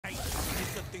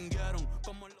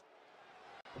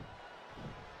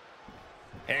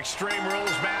Extreme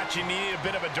Rules match, you need a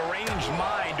bit of a deranged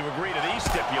mind to agree to these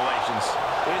stipulations.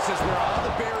 This is where all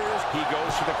the barriers... He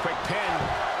goes for the quick pin.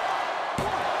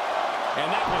 And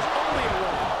that was only a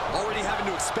roll. Already having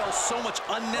to expel so much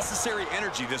unnecessary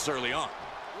energy this early on.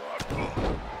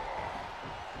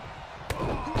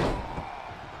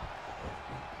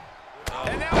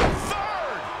 And now a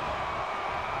third!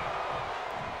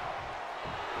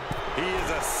 He is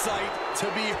a sight to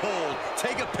behold.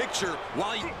 Take a picture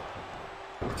while you...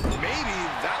 Maybe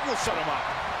that will shut him up.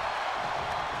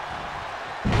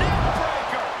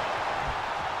 Neckbreaker!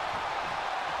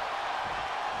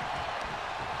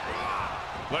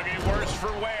 Looking worse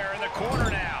for wear in the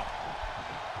corner now.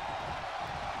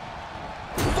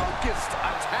 Focused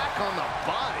attack on the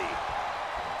body.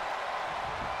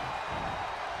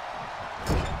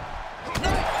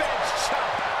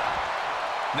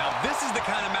 Now, this is the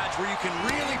kind of match where you can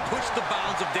really push the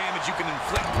bounds of damage you can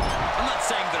inflict. I'm not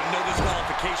saying that a no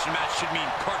disqualification match should mean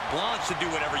carte blanche to do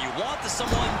whatever you want to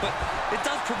someone, but it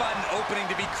does provide an opening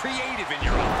to be creative in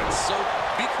your offense, so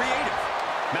be creative.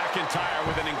 McIntyre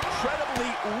with an incredibly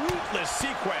ruthless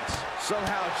sequence.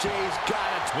 Somehow Jay's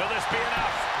got it. Will this be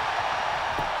enough?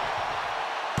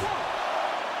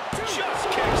 Just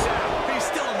kicks out. He's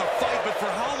still in the fight, but for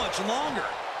how much longer?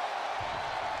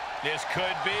 This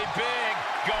could be big.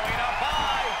 Going up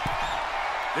high.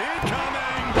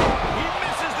 Incoming. He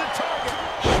misses the target.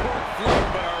 Short floor,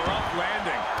 but a rough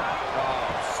landing. Oh,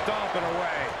 stomping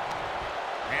away.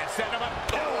 And setting him up.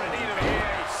 Oh, a knee to the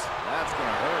face. That's going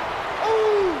to hurt.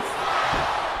 Ooh!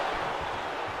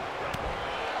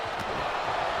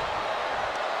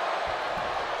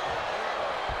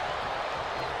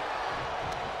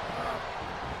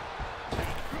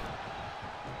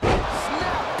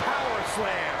 Snap power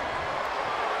slam.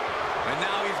 And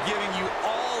now he's giving you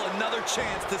all another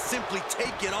chance to simply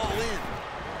take it all in.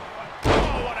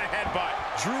 Oh, what a headbutt.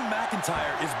 Drew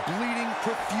McIntyre is bleeding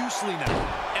profusely now.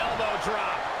 Elbow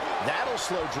drop. That'll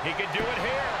slow Drew. He could do it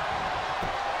here.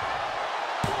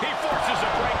 He forces a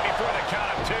break before the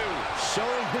count of two.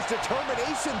 Showing his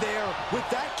determination there with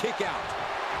that kick out.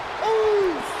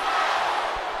 Ooh!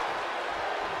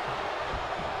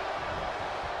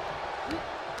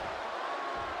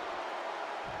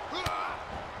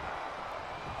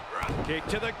 Kick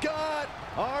to the gut.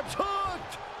 Arms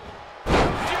hooked.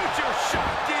 Future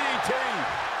shock DDT.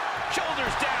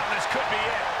 Shoulders down. This could be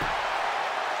it.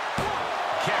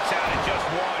 Kicks out in just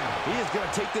one. He is going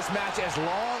to take this match as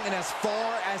long and as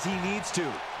far as he needs to.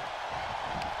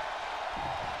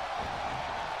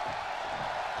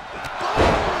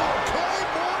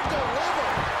 Claymore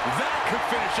delivered. That could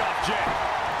finish off Jay.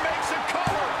 Makes a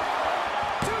cover.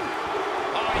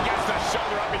 Oh, he gets the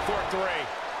shoulder up before three.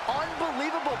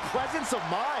 Unbelievable presence of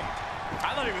mind.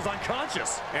 I thought he was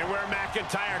unconscious. And where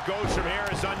McIntyre goes from here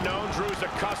is unknown. Drew's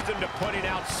accustomed to putting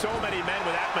out so many men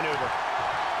with that maneuver.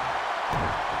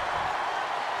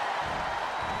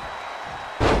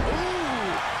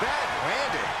 Ooh, bad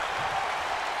landing.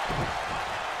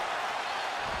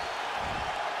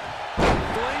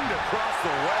 Flinged across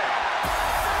the way.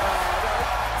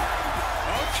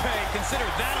 Okay, consider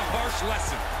that a harsh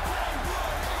lesson.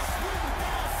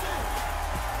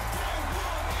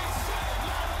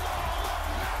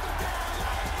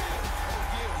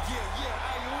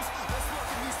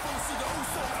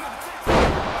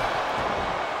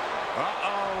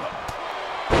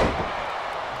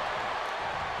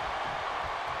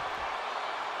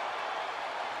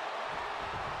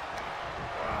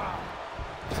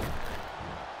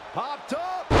 Popped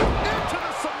up into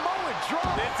the Samoan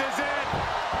drop. This is it.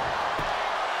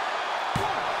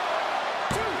 1,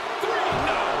 2, 3.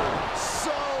 No.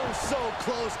 So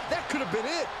close. That could have been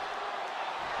it.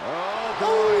 Oh,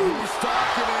 boy. He's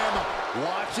stalking him.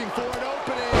 Watching for an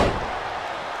opening.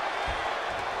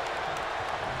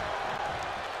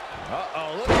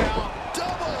 Uh-oh, look out.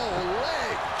 Double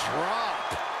leg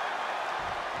drop.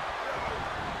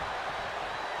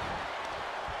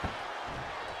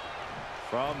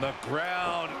 From the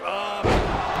ground up. Boom!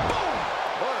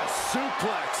 What a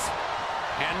suplex.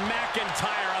 And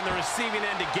McIntyre on the receiving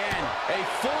end again. A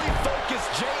fully focused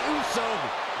Jey Uso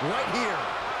right here.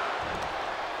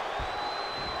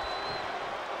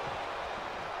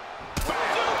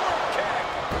 Super kick.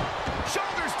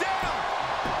 Shoulders down.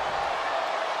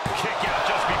 Kick out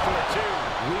just before two.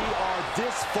 We are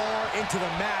this far into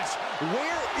the match.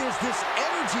 Where is this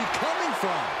energy coming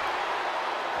from?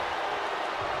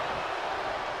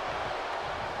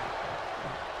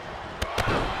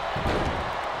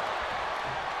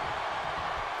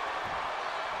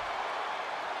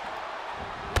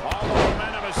 All the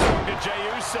momentum is swung to Jey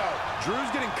Uso.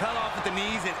 Drew's getting cut off at the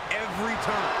knees at every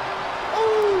turn.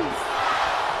 Ooh!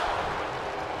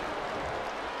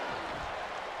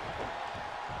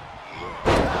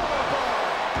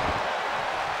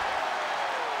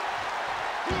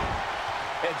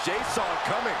 that Jay saw it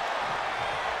coming.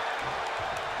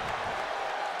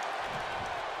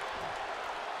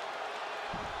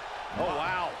 Oh,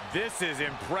 wow. This is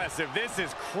impressive. This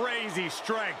is crazy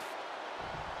strength.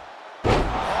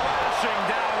 Pushing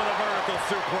down with a vertical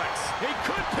suplex. He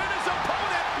could pin his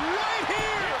opponent right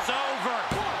here. It's over.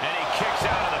 And he kicks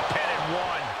out of the pin and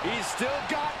one. He's still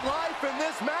got life in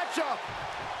this matchup.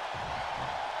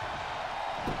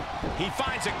 He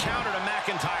finds a counter to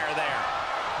McIntyre there.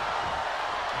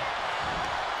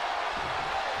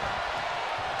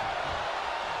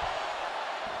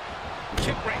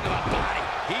 Kick right to the body.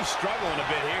 He's struggling a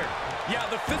bit here. Yeah,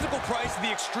 the physical price of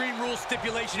the Extreme Rules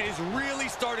stipulation is really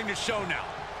starting to show now.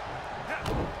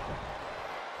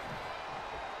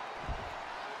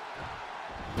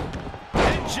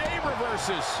 And Jay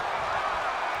reverses.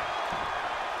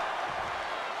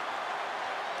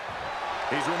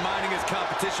 He's reminding his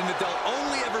competition that they'll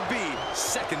only ever be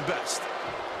second best.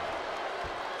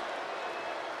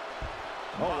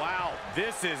 Oh, wow.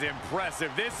 This is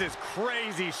impressive. This is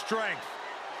crazy strength.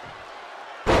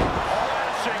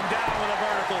 Pushing down with a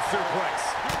vertical suplex.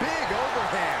 Big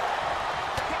overhand.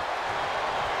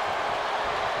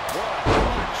 What a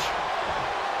punch.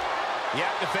 You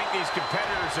have to think these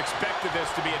competitors expected this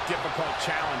to be a difficult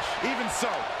challenge. Even so,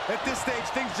 at this stage,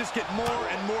 things just get more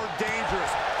and more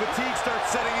dangerous. Fatigue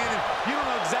starts setting in, and you don't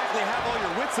know exactly have all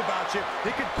your wits about you.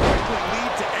 It could quickly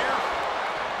lead to error.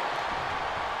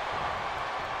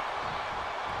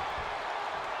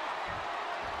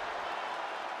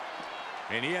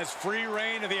 And he has free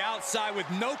reign to the outside with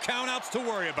no countouts to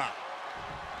worry about.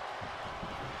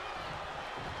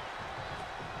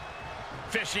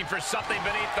 Fishing for something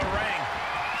beneath the ring.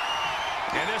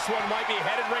 And this one might be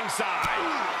headed ringside.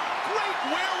 Great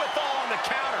wherewithal on the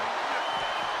counter.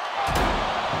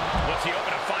 What's he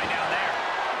open to find out there?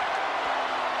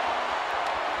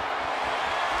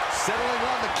 Settling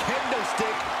on the kendo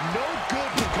stick. No good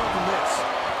can come from this.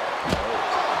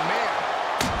 Oh, man.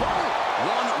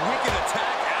 One wicked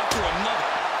attack after another.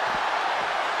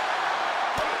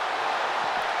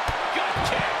 Good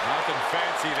kick. Nothing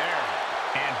fancy there.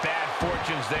 And bad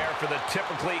fortunes there for the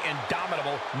typically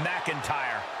indomitable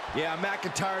McIntyre. Yeah,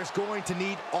 McIntyre is going to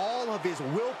need all of his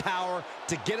willpower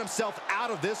to get himself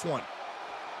out of this one.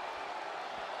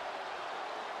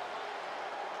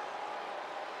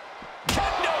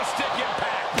 Kendo stick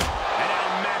impact. And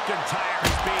now McIntyre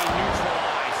is being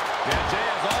neutralized. Yeah, Jay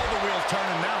has all the wheels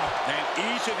turning now. And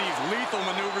each of these lethal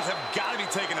maneuvers have got to be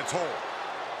taking a toll.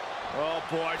 Oh,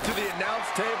 boy, to the announce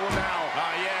table now.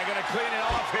 Oh, yeah, gonna clean it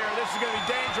off here. This is gonna be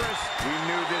dangerous. We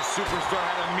knew this superstar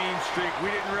had a mean streak. We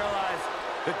didn't realize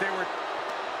that they were...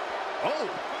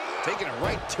 Oh, taking it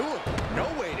right to him. No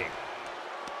waiting.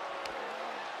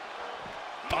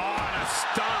 Oh, and a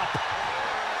stop.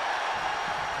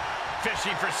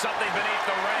 Fishing for something beneath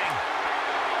the ring.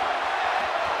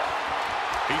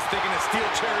 He's thinking a steel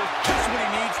chair is just what he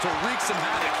needs to wreak some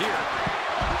havoc here.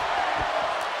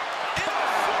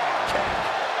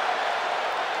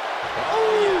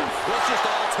 Let's just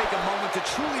all take a moment to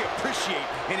truly appreciate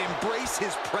and embrace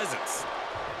his presence.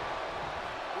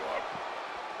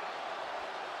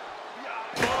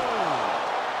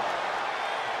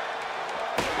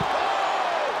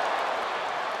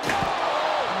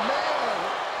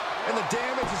 And the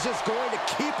damage is just going to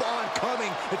keep on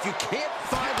coming if you can't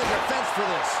find the defense for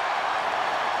this.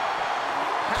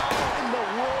 How in the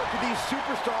world do these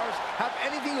superstars have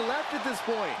anything left at this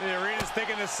point? The arena's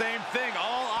thinking the same thing.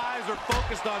 All eyes are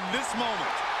focused on this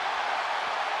moment.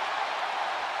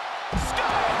 Sky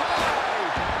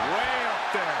high! Way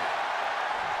up there.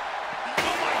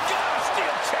 Oh my God, a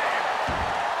steel chair!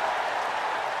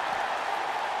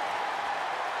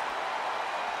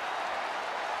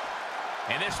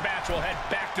 And this match will head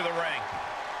back to the ring.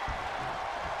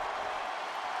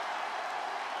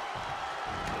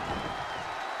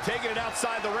 Taking it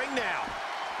outside the ring now.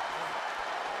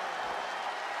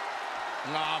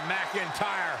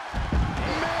 McIntyre.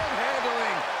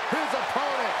 Manhandling his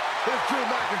opponent is Drew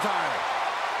McIntyre.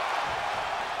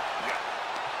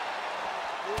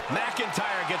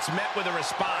 McIntyre gets met with a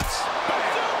response.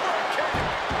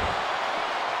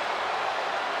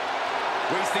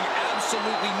 Wasting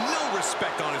absolutely no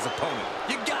respect on his opponent.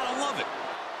 You gotta love it.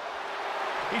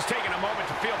 He's taking a moment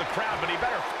to feel the crowd, but he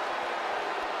better...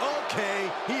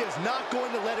 Okay, he is not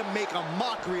going to let him make a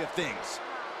mockery of things.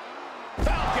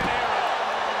 Falcon Arrow.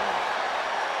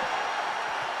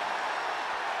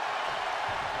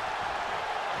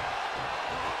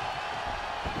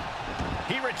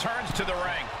 He returns to the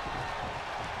ring.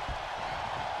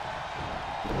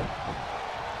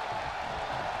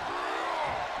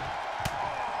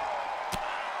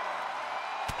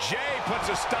 Jay puts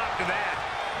a stop to that.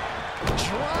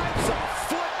 Drives a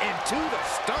foot into the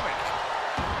stomach.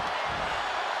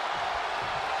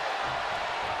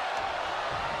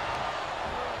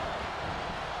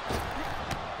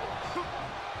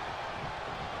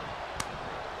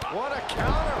 What a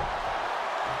counter.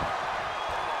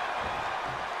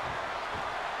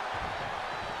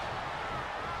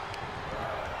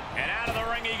 And out of the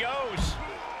ring he goes.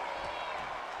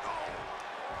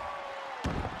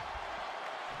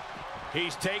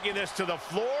 He's taking this to the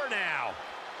floor now.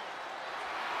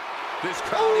 This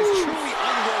crowd is truly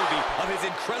unworthy of his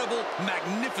incredible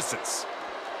magnificence.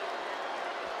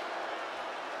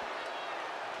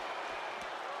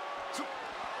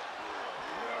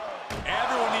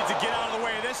 Everyone needs to get out of the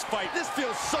way of this fight. This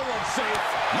feels so unsafe.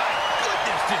 My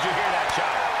goodness, did you hear that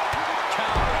shot?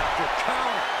 Counter after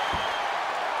counter.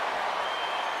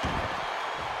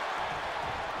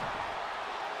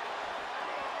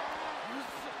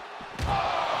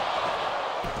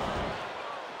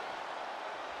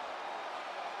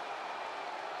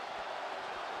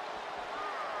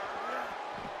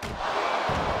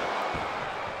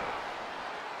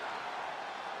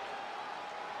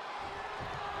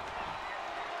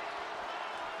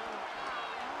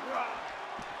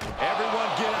 Everyone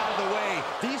get out of the way.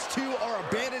 These two are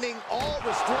abandoning all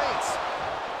restraints.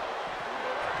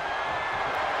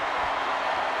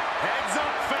 Heads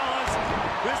up, fellas.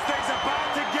 This thing's about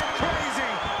to get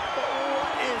crazy.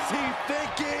 What is he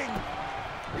thinking?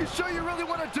 You sure you really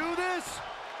want to do this?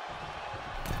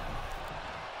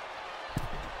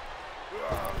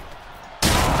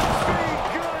 Pretty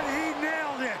good, he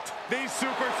nailed it. These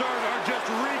superstars are just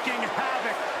wreaking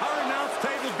havoc. Our announce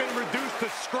table's been reduced to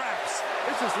scraps.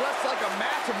 This is less like a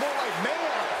match and more like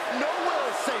mayhem. Nowhere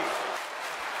is safe.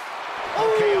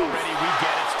 Okay, already, we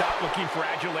get it. Stop looking for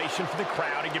adulation for the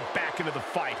crowd and get back into the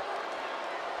fight.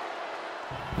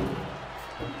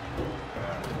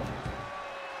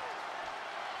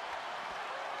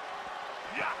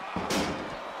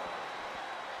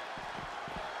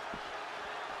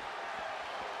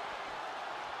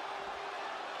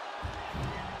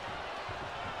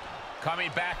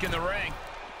 Coming back in the ring.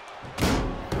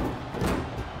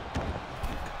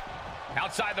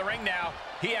 Outside the ring now.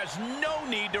 He has no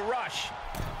need to rush.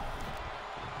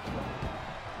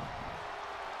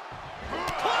 We're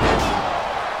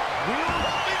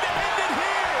hoping to end it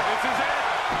here. This is it.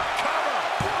 Cover.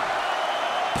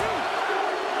 2,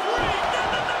 3.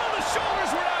 No. The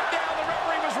shoulders were not down. The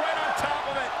referee was right on top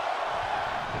of it.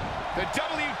 The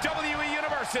WWE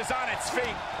Universe is on its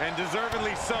feet. And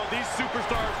deservedly so. These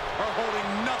superstars are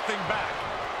holding nothing back.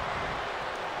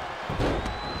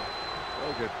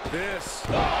 Look at this.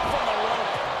 Oh, from the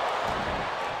rope.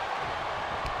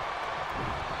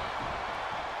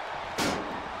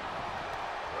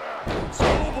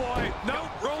 Schoolboy.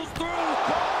 Nope, rolls through.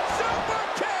 Super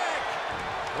kick.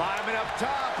 Climbing up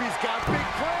top. He's got big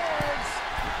plans.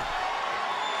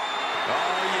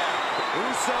 Oh, yeah.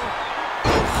 Uso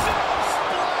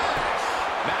splash.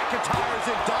 McIntyre's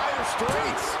in dire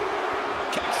straits.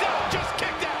 Kicks out. Just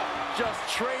kicked out. Just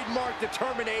trademark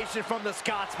determination from the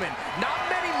Scotsman. Not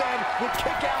many men would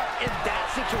kick out in that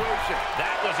situation.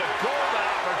 That was a golden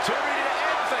opportunity to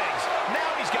end things.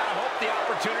 Now he's got to hope the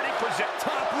opportunity presents.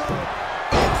 Top rope.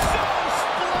 Uso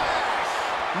splash.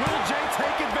 Will Jay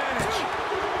take advantage?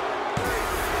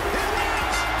 He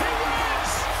wins! He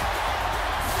wins!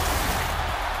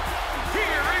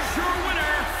 Here is your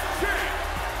winner, Jay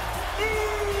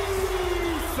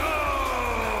Uso!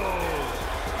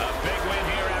 A big win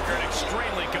here after an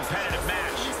extremely competitive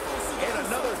match. And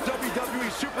another WWE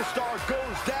superstar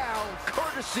goes down,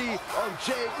 courtesy of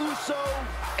Jey Uso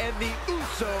and the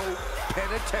Uso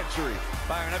Penitentiary.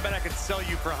 Byron, I bet I could sell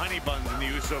you for honey buns in the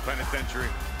Uso Penitentiary.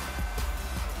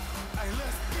 Hey,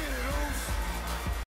 let's get it on.